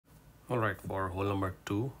Alright, for hole number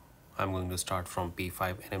 2, I'm going to start from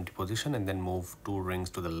P5 NMT position and then move 2 rings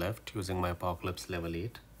to the left using my Apocalypse level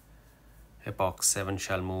 8. Apoc 7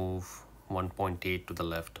 shall move 1.8 to the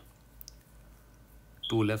left.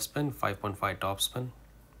 2 left spin, 5.5 top spin.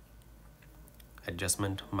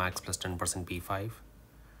 Adjustment Max+10 P5.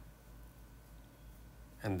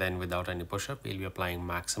 And then without any push-up, we'll be applying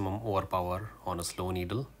maximum overpower on a slow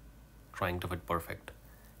needle, trying to fit perfect.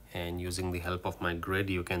 And using the help of my grid,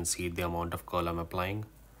 you can see the amount of curl I'm applying.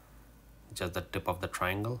 Just the tip of the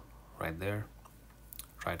triangle right there.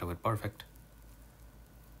 Try to fit perfect.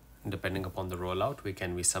 Depending upon the rollout, we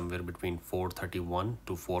can be somewhere between 431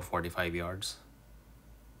 to 445 yards.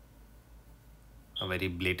 A very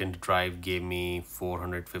blatant drive gave me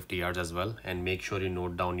 450 yards as well. And make sure you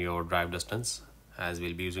note down your drive distance, as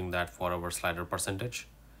we'll be using that for our slider percentage.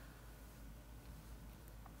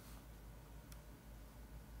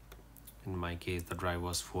 In my case, the drive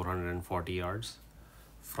was 440 yards.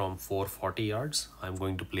 From 440 yards, I'm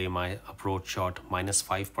going to play my approach shot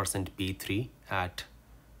 -5% P3 at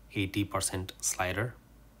 80% slider.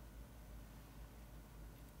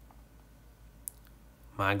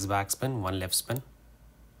 Max backspin, 1 left spin.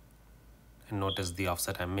 And notice the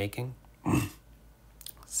offset I'm making.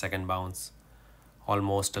 Second bounce,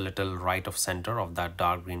 almost a little right of center of that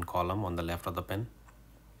dark green column on the left of the pin.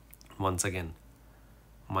 Once again,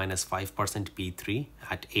 -5% P3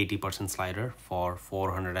 at 80% slider for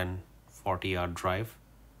 440 yard drive.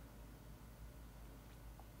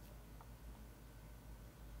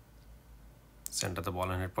 Center the ball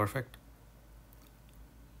and hit perfect.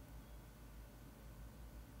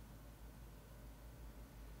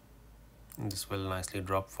 And this will nicely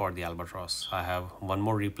drop for the Albatross. I have one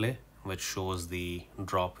more replay which shows the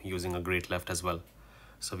drop using a great left as well.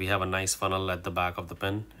 So we have a nice funnel at the back of the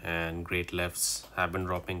pin, and great lefts have been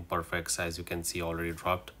dropping perfects, as you can see, already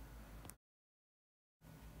dropped.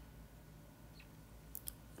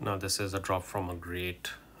 Now this is a drop from a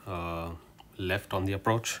great left on the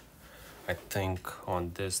approach. I think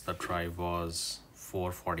on this the drive was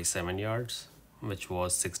 447 yards, which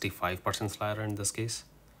was 65% slider in this case.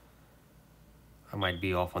 I might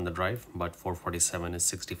be off on the drive, but 447 is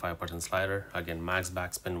 65% slider. Again, max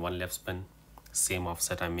backspin, 1 left spin. Same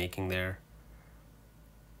offset I'm making there.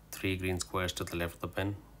 3 green squares to the left of the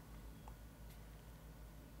pin.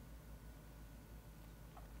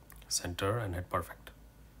 Center and hit perfect.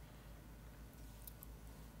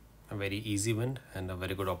 A very easy win and a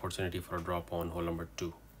very good opportunity for a drop on hole number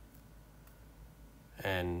 2.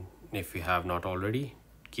 And if you have not already,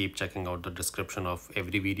 keep checking out the description of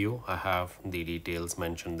every video. I have the details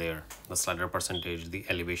mentioned there, the slider percentage, the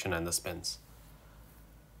elevation and the spins.